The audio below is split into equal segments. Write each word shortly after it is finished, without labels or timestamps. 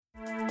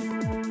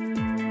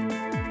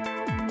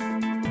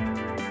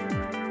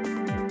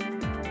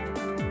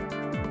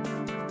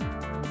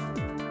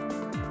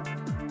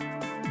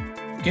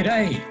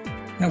G'day,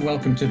 and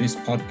welcome to this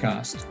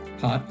podcast,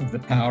 part of the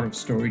Power of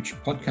Storage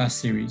podcast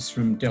series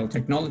from Dell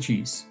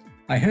Technologies.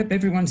 I hope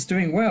everyone's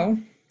doing well,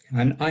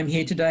 and I'm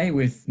here today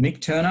with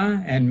Mick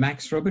Turner and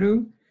Max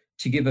Robidoux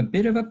to give a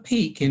bit of a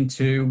peek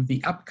into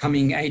the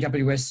upcoming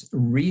AWS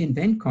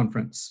reInvent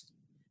conference.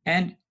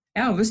 And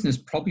our listeners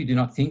probably do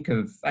not think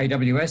of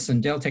AWS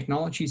and Dell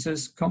Technologies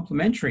as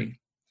complementary,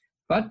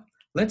 but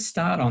let's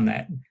start on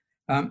that.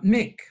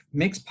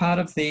 Mick's part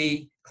of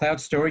the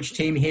cloud storage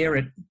team here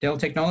at Dell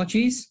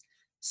Technologies.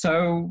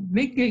 So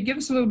Mick, give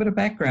us a little bit of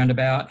background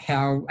about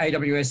how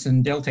AWS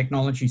and Dell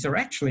Technologies are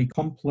actually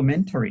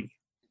complementary.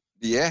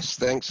 Yes,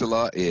 thanks a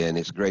lot, Ian.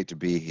 It's great to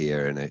be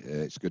here, and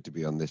it's good to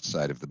be on this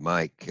side of the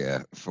mic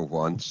for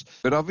once.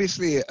 But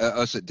obviously,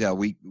 us at Dell,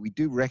 we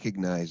do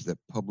recognize that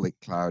public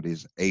cloud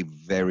is a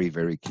very,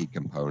 very key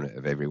component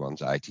of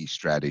everyone's IT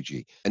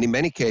strategy. And in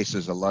many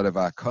cases, a lot of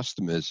our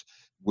customers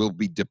will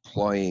be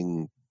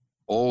deploying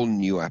all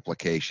new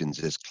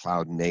applications as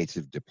cloud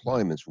native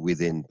deployments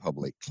within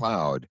public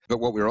cloud. But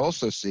what we're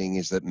also seeing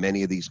is that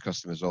many of these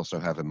customers also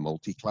have a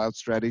multi-cloud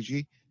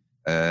strategy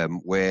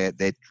where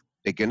they're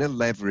going to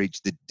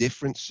leverage the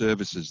different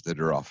services that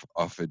are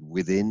offered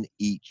within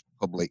each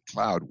public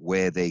cloud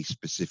where they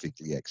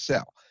specifically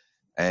excel.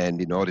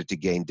 And in order to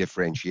gain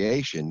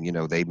differentiation,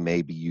 they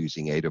may be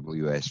using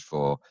AWS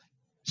for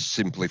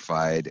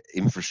simplified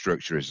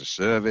infrastructure as a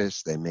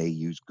service. They may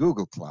use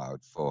Google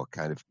Cloud for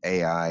kind of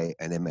AI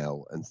and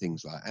ML and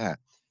things like that.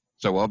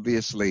 So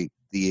obviously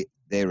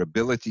their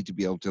ability to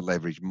be able to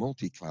leverage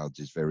multi-clouds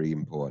is very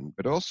important.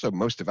 But also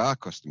most of our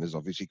customers,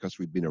 obviously because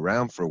we've been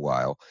around for a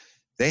while,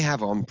 they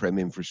have on-prem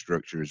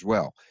infrastructure as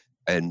well.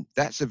 And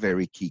that's a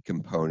very key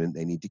component.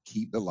 They need to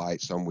keep the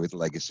lights on with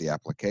legacy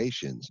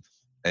applications.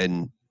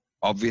 And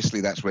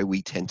obviously, that's where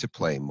we tend to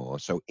play more.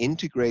 So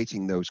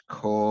integrating those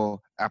core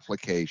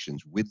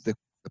applications with the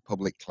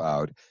public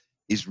cloud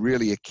is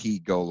really a key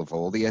goal of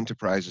all the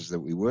enterprises that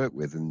we work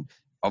with. And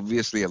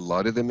obviously, a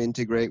lot of them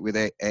integrate with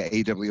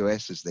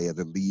AWS as they are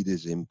the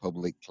leaders in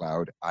public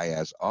cloud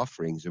IaaS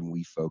offerings. And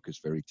we focus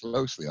very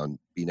closely on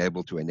being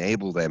able to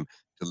enable them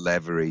to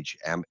leverage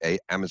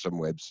Amazon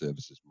Web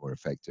Services more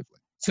effectively.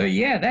 So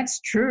yeah,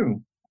 that's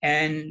true.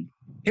 And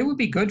it would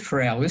be good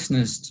for our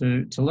listeners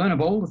to learn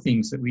of all the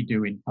things that we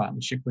do in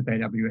partnership with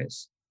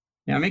AWS.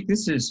 Now, Mick,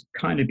 this is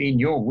kind of in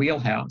your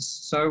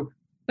wheelhouse. So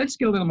let's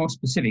get a little more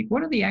specific.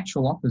 What are the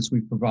actual offers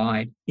we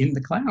provide in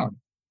the cloud?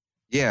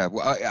 Yeah,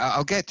 well,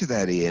 I'll get to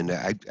that, Ian.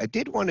 I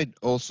did want to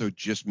also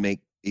just make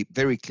it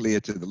very clear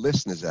to the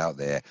listeners out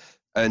there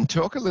and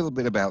talk a little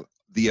bit about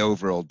the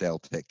overall Dell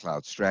Tech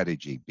Cloud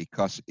strategy,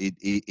 because it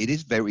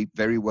is very,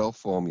 very well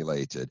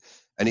formulated.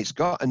 And it's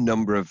got a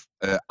number of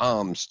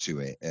arms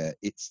to it.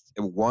 It's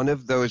one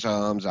of those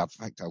arms, in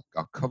fact,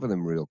 I'll cover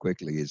them real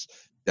quickly, is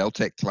Dell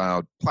Tech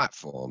Cloud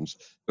Platforms.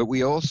 But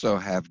we also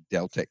have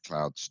Dell Tech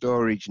Cloud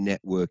Storage,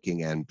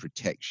 Networking, and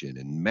Protection.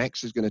 And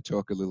Max is going to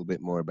talk a little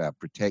bit more about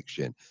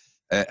protection.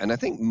 And I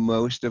think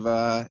most of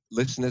our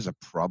listeners are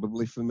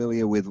probably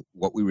familiar with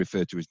what we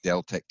refer to as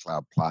Dell Tech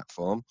Cloud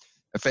Platform.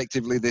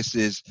 Effectively, this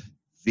is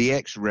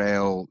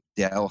VxRail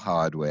Dell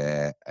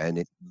hardware, and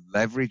it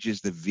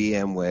leverages the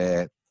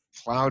VMware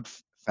Cloud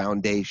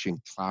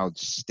Foundation Cloud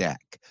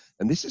Stack.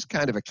 And this is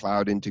kind of a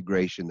cloud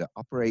integration that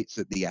operates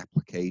at the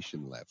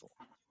application level,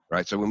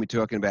 right? So when we're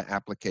talking about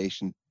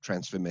application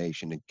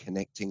transformation and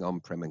connecting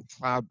on-prem and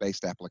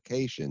cloud-based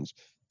applications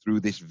through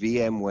this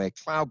VMware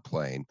Cloud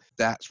Plane,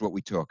 that's what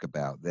we talk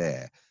about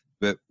there.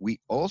 But we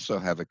also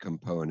have a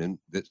component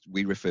that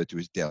we refer to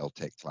as Dell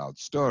Tech Cloud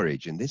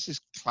Storage, and this is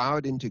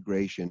cloud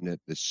integration at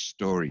the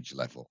storage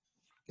level.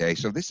 Okay,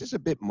 so this is a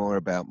bit more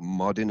about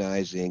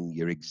modernizing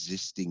your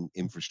existing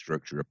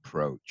infrastructure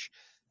approach.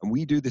 And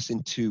we do this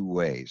in two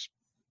ways.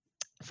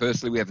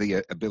 Firstly, we have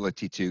the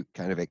ability to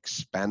kind of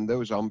expand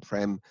those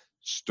on-prem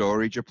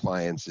storage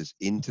appliances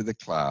into the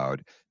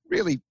cloud.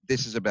 Really,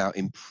 this is about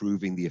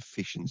improving the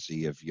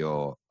efficiency of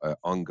your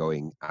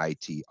ongoing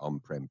IT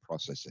on-prem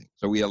processing.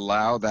 So we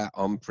allow that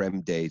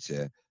on-prem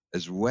data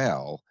as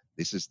well.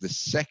 This is the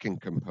second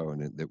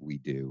component that we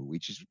do,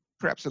 which is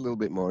perhaps a little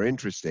bit more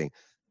interesting,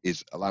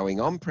 is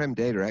allowing on-prem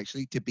data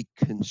actually to be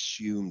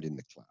consumed in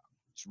the cloud.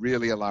 It's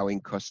really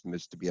allowing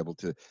customers to be able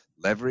to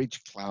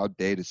leverage cloud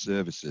data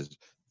services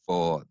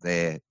for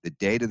the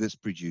data that's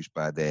produced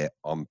by their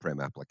on-prem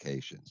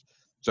applications.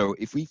 So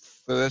if we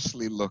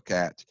firstly look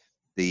at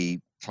the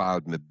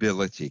cloud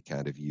mobility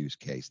kind of use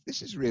case,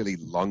 this is really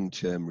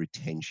long-term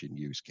retention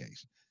use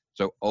case.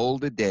 So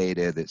older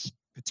data that's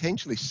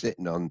potentially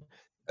sitting on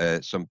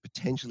some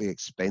potentially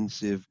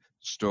expensive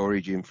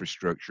storage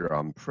infrastructure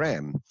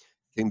on-prem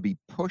can be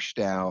pushed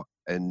out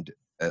and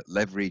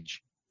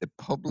leverage the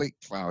public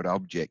cloud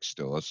object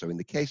stores. So in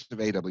the case of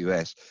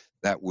AWS,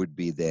 that would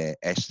be their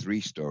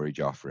S3 storage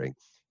offering.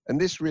 And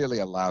this really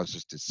allows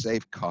us to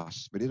save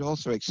costs, but it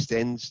also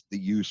extends the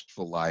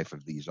useful life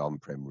of these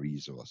on-prem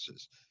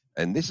resources.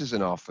 And this is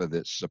an offer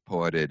that's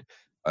supported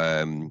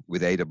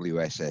with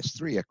AWS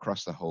S3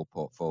 across the whole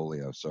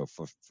portfolio. So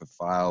for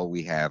file,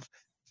 we have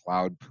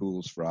Cloud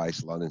Pools for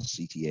Isilon and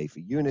CTA for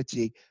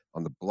Unity.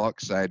 On the block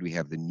side, we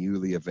have the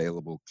newly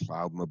available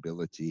Cloud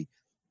Mobility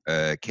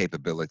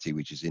capability,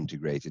 which is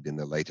integrated in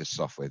the latest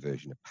software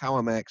version of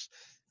PowerMax.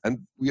 And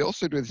we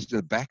also do this in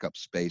the backup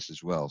space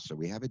as well. So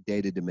we have a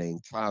data domain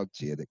cloud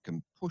tier that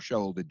can push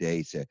all the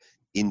data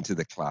into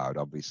the cloud.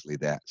 Obviously,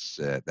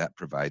 that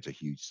provides a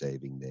huge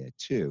saving there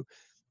too.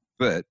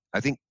 But I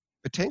think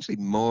potentially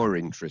more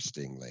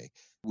interestingly,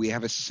 we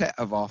have a set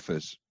of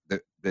offers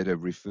that are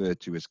referred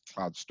to as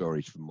cloud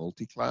storage for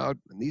multi-cloud.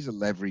 And these are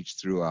leveraged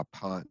through our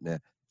partner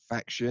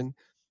Faction.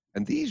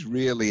 And these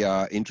really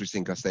are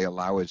interesting because they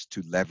allow us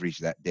to leverage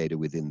that data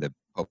within the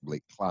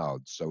public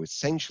cloud. So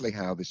essentially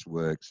how this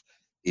works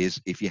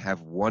is if you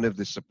have one of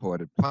the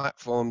supported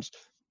platforms,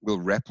 we'll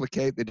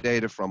replicate the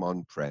data from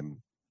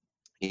on-prem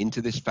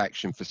into this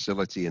Faction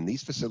facility. And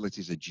these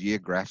facilities are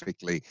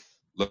geographically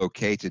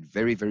located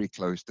very, very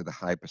close to the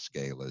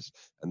hyperscalers.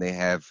 And they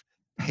have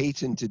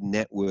patented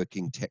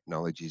networking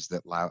technologies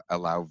that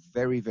allow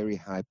very, very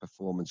high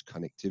performance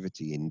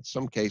connectivity, in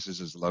some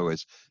cases as low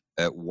as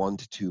 1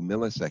 to 2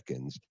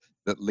 milliseconds,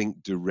 that link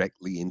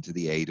directly into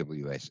the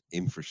AWS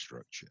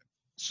infrastructure.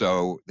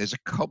 So there's a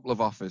couple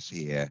of offers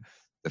here.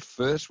 The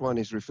first one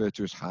is referred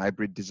to as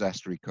Hybrid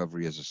Disaster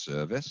Recovery as a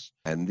Service,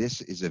 and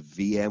this is a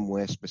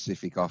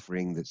VMware-specific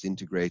offering that's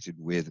integrated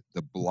with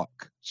the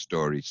block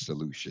storage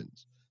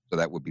solutions. So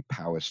that would be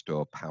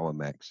PowerStore,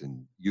 PowerMax,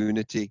 and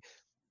Unity.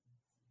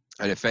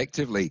 And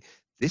effectively,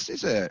 this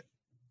is a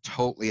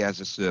totally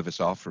as a service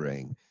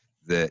offering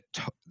that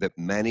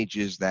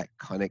manages that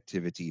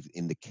connectivity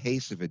in the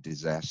case of a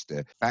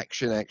disaster.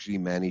 Faction actually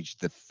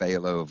managed the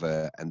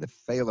failover, and the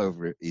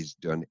failover is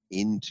done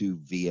into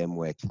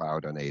VMware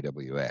Cloud on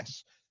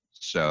AWS.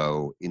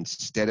 So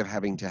instead of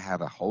having to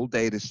have a whole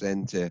data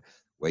center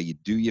where you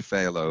do your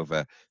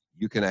failover,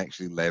 you can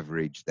actually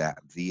leverage that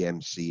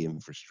VMC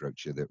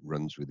infrastructure that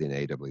runs within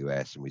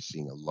AWS, and we're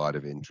seeing a lot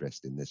of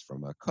interest in this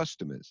from our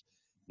customers.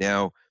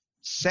 Now,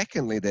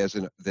 secondly, there's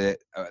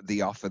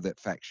the offer that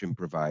Faction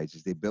provides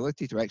is the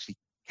ability to actually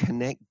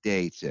connect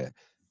data,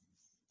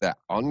 that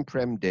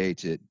on-prem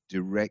data,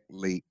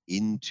 directly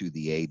into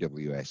the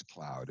AWS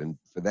cloud. And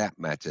for that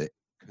matter,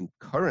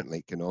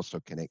 concurrently can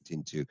also connect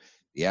into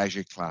the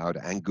Azure cloud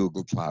and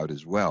Google Cloud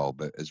as well.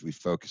 But as we're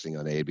focusing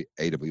on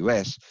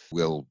AWS,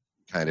 we'll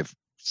kind of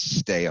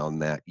stay on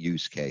that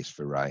use case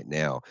for right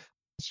now.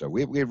 So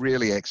we're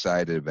really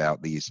excited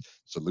about these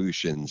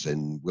solutions,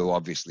 and we'll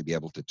obviously be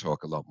able to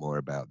talk a lot more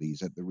about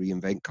these at the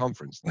reInvent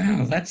conference.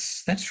 Wow,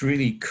 that's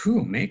really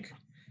cool, Mick.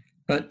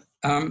 But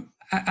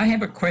I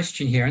have a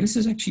question here, and this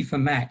is actually for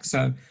Max.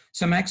 So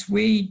Max,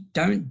 we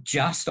don't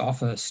just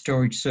offer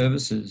storage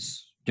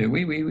services, do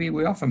we?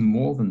 We offer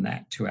more than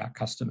that to our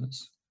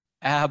customers.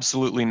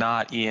 Absolutely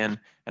not, Ian.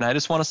 And I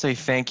just want to say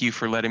thank you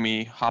for letting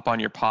me hop on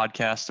your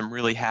podcast. I'm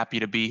really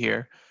happy to be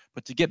here.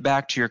 But to get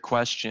back to your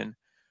question,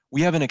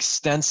 we have an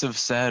extensive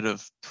set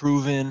of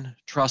proven,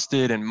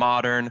 trusted, and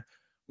modern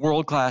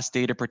world-class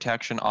data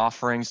protection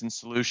offerings and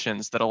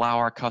solutions that allow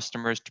our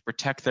customers to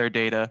protect their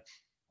data,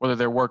 whether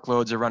their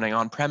workloads are running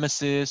on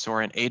premises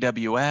or in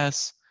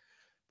AWS.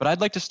 But I'd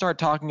like to start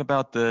talking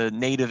about the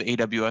native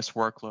AWS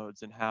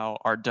workloads and how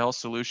our Dell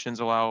solutions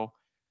allow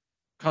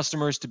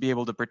customers to be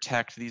able to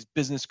protect these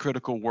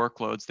business-critical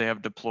workloads they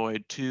have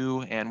deployed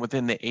to and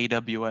within the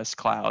AWS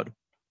cloud.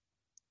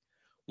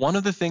 One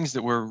of the things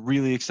that we're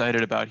really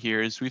excited about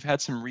here is we've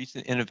had some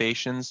recent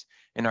innovations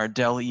in our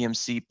Dell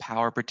EMC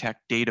PowerProtect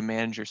Data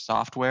Manager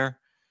software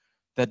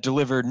that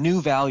deliver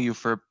new value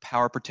for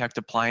PowerProtect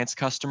appliance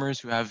customers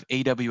who have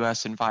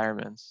AWS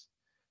environments.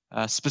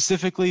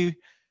 Specifically,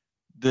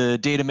 the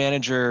Data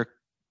Manager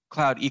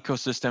cloud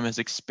ecosystem has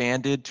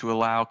expanded to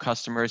allow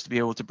customers to be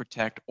able to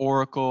protect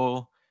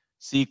Oracle,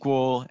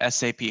 SQL,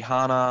 SAP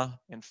HANA,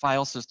 and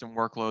file system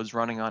workloads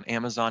running on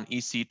Amazon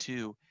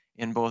EC2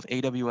 in both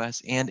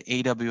AWS and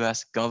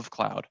AWS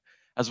GovCloud,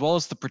 as well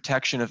as the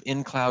protection of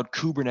in-cloud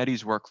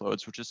Kubernetes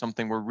workloads, which is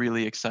something we're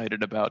really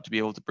excited about, to be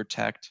able to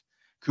protect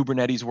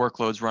Kubernetes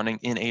workloads running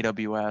in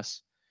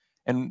AWS.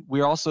 And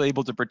we're also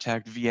able to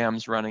protect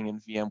VMs running in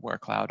VMware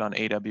Cloud on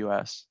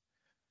AWS.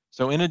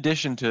 So in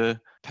addition to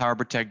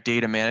PowerProtect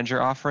Data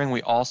Manager offering,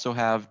 we also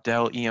have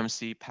Dell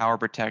EMC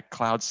PowerProtect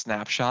Cloud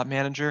Snapshot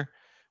Manager,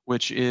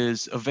 which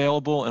is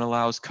available and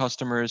allows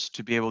customers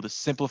to be able to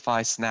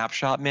simplify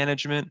snapshot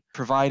management,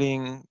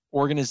 providing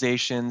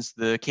organizations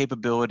the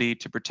capability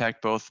to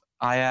protect both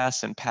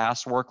IaaS and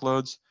PaaS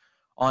workloads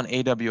on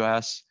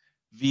AWS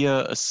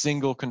via a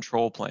single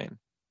control plane.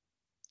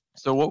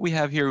 So what we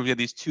have here, we have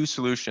these two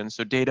solutions.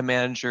 So Data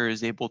Manager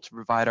is able to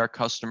provide our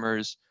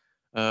customers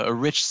a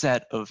rich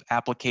set of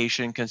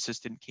application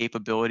consistent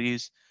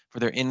capabilities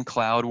for their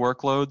in-cloud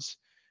workloads,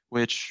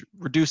 which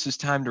reduces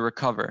time to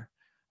recover.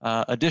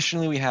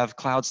 Additionally, we have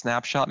Cloud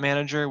Snapshot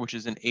Manager, which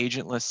is an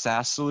agentless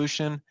SaaS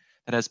solution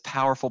that has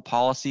powerful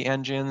policy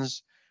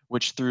engines,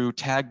 which through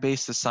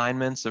tag-based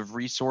assignments of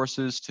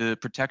resources to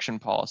protection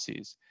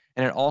policies.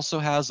 And it also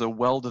has a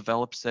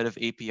well-developed set of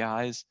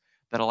APIs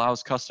that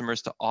allows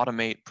customers to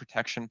automate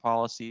protection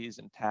policies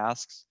and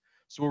tasks.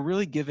 So we're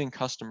really giving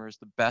customers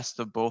the best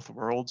of both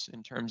worlds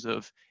in terms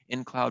of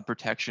in-cloud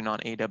protection on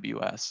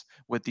AWS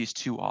with these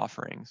two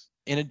offerings.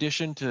 In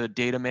addition to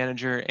Data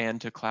Manager and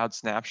to Cloud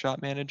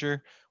Snapshot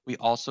Manager, we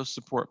also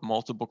support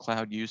multiple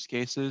cloud use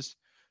cases.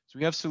 So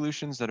we have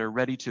solutions that are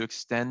ready to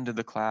extend to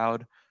the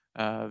cloud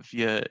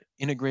via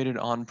integrated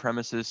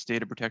on-premises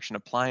data protection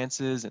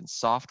appliances and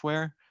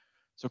software.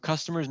 So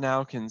customers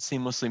now can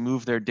seamlessly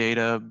move their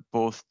data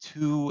both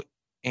to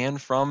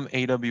and from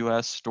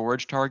AWS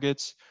storage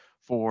targets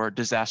for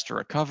disaster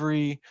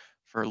recovery,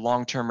 for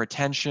long-term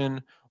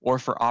retention, or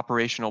for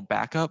operational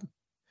backup.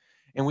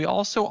 And we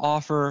also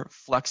offer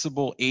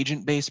flexible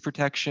agent-based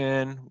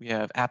protection. We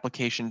have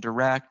application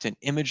direct and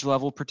image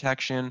level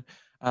protection,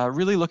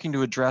 really looking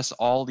to address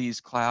all these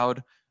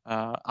cloud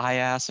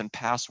IaaS and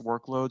PaaS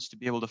workloads to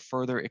be able to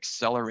further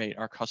accelerate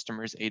our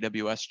customers'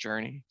 AWS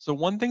journey. So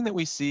one thing that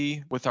we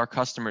see with our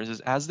customers is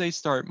as they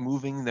start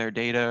moving their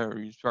data, or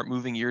you start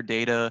moving your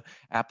data,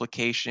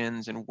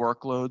 applications, and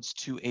workloads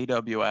to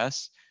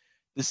AWS,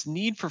 this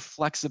need for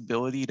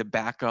flexibility to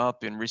back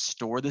up and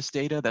restore this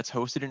data that's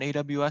hosted in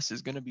AWS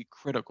is going to be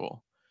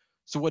critical.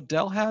 So what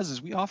Dell has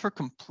is we offer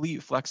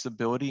complete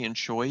flexibility and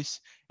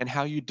choice in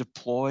how you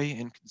deploy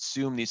and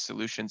consume these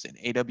solutions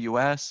in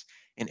AWS,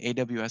 in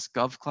AWS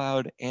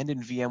GovCloud, and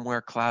in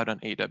VMware Cloud on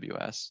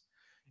AWS.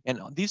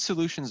 And these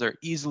solutions are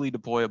easily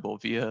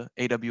deployable via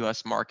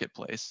AWS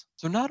Marketplace.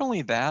 So not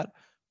only that,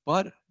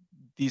 but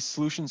these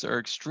solutions are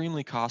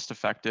extremely cost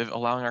effective,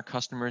 allowing our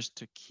customers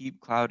to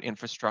keep cloud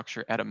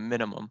infrastructure at a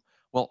minimum,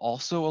 while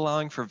also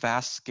allowing for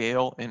vast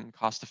scale and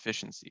cost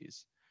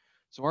efficiencies.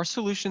 So our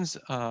solutions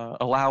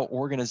allow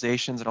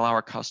organizations and allow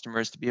our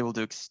customers to be able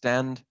to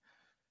extend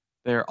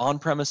their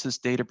on-premises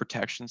data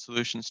protection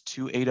solutions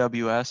to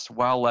AWS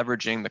while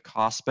leveraging the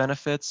cost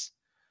benefits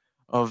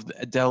of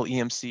the Dell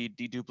EMC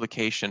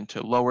deduplication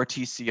to lower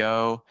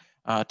TCO,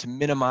 to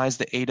minimize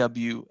the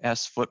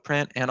AWS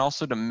footprint, and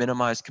also to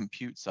minimize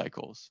compute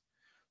cycles.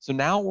 So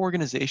now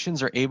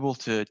organizations are able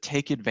to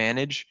take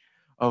advantage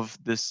of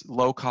this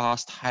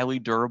low-cost, highly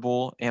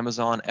durable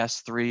Amazon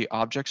S3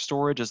 object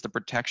storage as the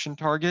protection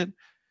target.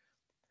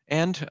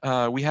 And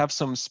we have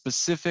some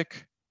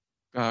specific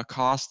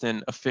cost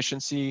and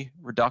efficiency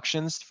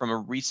reductions from a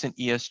recent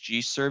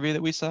ESG survey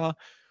that we saw.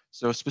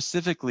 So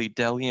specifically,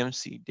 Dell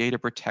EMC data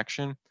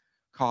protection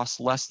costs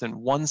less than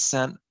 1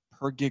 cent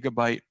per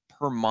gigabyte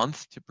per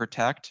month to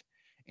protect,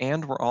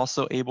 and we're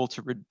also able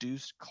to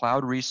reduce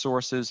cloud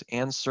resources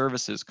and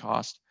services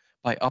cost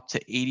by up to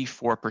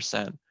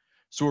 84%.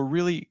 So we're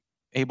really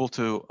able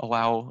to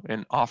allow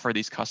and offer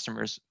these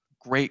customers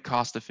great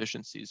cost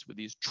efficiencies with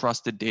these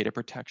trusted data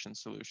protection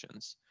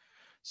solutions.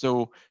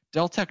 So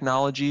Dell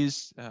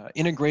Technologies,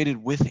 integrated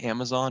with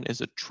Amazon,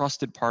 is a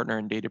trusted partner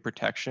in data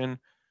protection,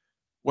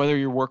 whether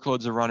your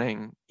workloads are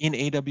running in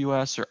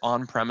AWS or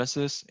on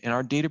premises, and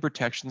our data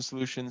protection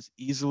solutions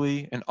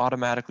easily and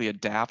automatically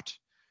adapt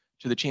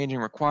to the changing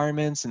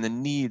requirements and the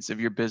needs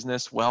of your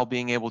business while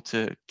being able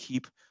to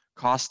keep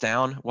costs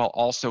down while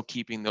also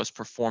keeping those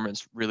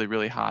performance really,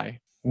 really high.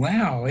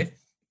 Wow, it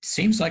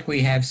seems like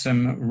we have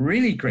some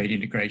really great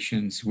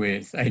integrations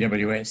with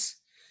AWS.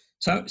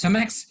 So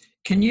Max,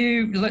 can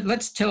you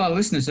let's tell our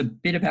listeners a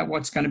bit about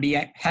what's going to be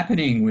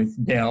happening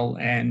with Dell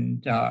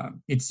and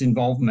its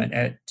involvement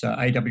at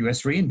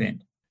AWS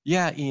reInvent?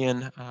 Yeah,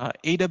 Ian,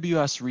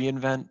 AWS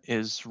reInvent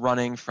is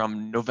running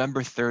from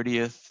November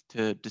 30th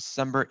to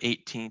December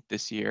 18th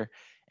this year,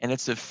 and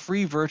it's a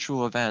free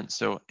virtual event,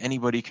 so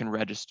anybody can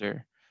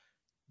register.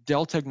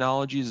 Dell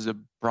Technologies is a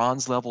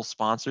bronze level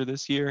sponsor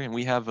this year, and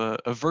we have a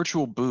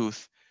virtual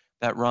booth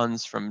that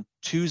runs from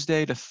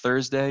Tuesday to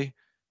Thursday,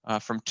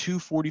 from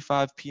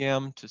 2:45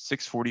 p.m. to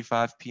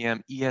 6:45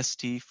 p.m.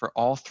 EST for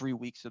all 3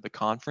 weeks of the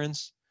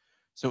conference.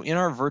 So in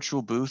our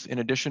virtual booth, in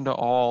addition to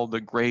all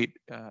the great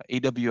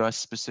AWS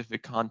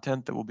specific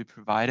content that we'll be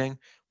providing,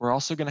 we're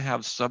also going to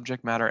have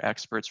subject matter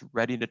experts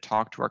ready to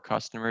talk to our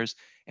customers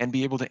and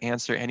be able to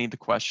answer any of the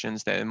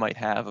questions that they might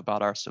have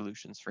about our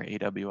solutions for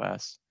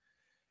AWS.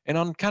 And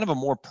on kind of a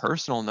more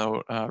personal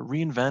note,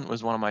 reInvent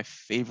was one of my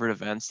favorite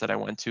events that I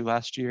went to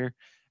last year,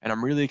 and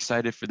I'm really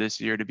excited for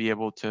this year to be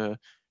able to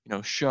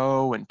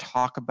show and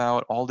talk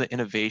about all the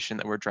innovation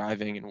that we're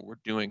driving and what we're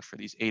doing for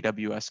these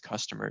AWS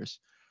customers.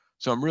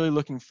 So I'm really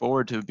looking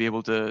forward to be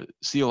able to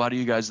see a lot of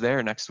you guys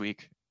there next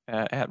week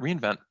at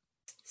reInvent.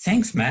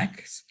 Thanks,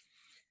 Max.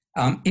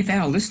 If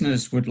our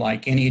listeners would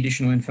like any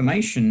additional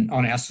information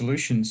on our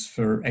solutions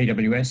for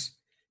AWS,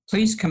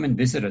 please come and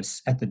visit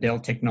us at the Dell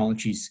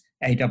Technologies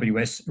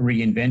AWS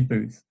reInvent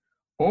booth,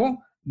 or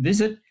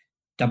visit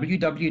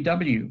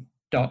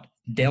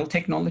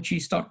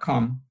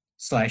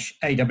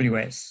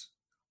www.delltechnologies.com/AWS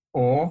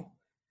or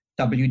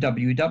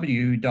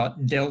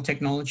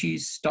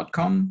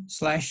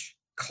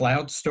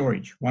www.delltechnologies.com/cloud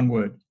storage, one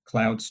word,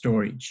 cloud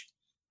storage.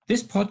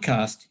 This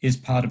podcast is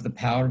part of the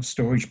Power of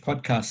Storage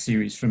podcast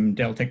series from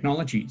Dell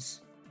Technologies.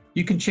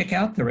 You can check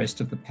out the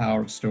rest of the Power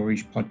of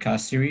Storage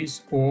podcast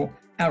series or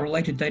our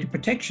related data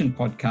protection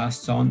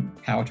podcasts on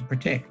How to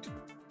Protect.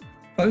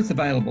 both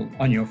available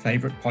on your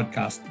favorite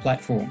podcast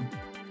platform.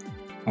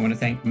 I want to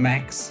thank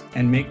Max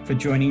and Mick for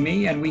joining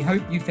me, and we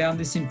hope you found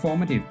this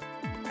informative.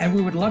 And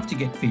we would love to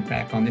get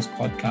feedback on this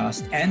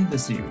podcast and the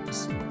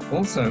series.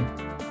 Also,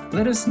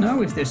 let us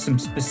know if there's some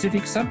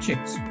specific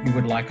subjects you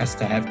would like us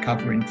to have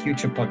cover in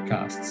future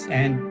podcasts.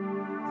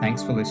 And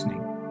thanks for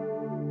listening.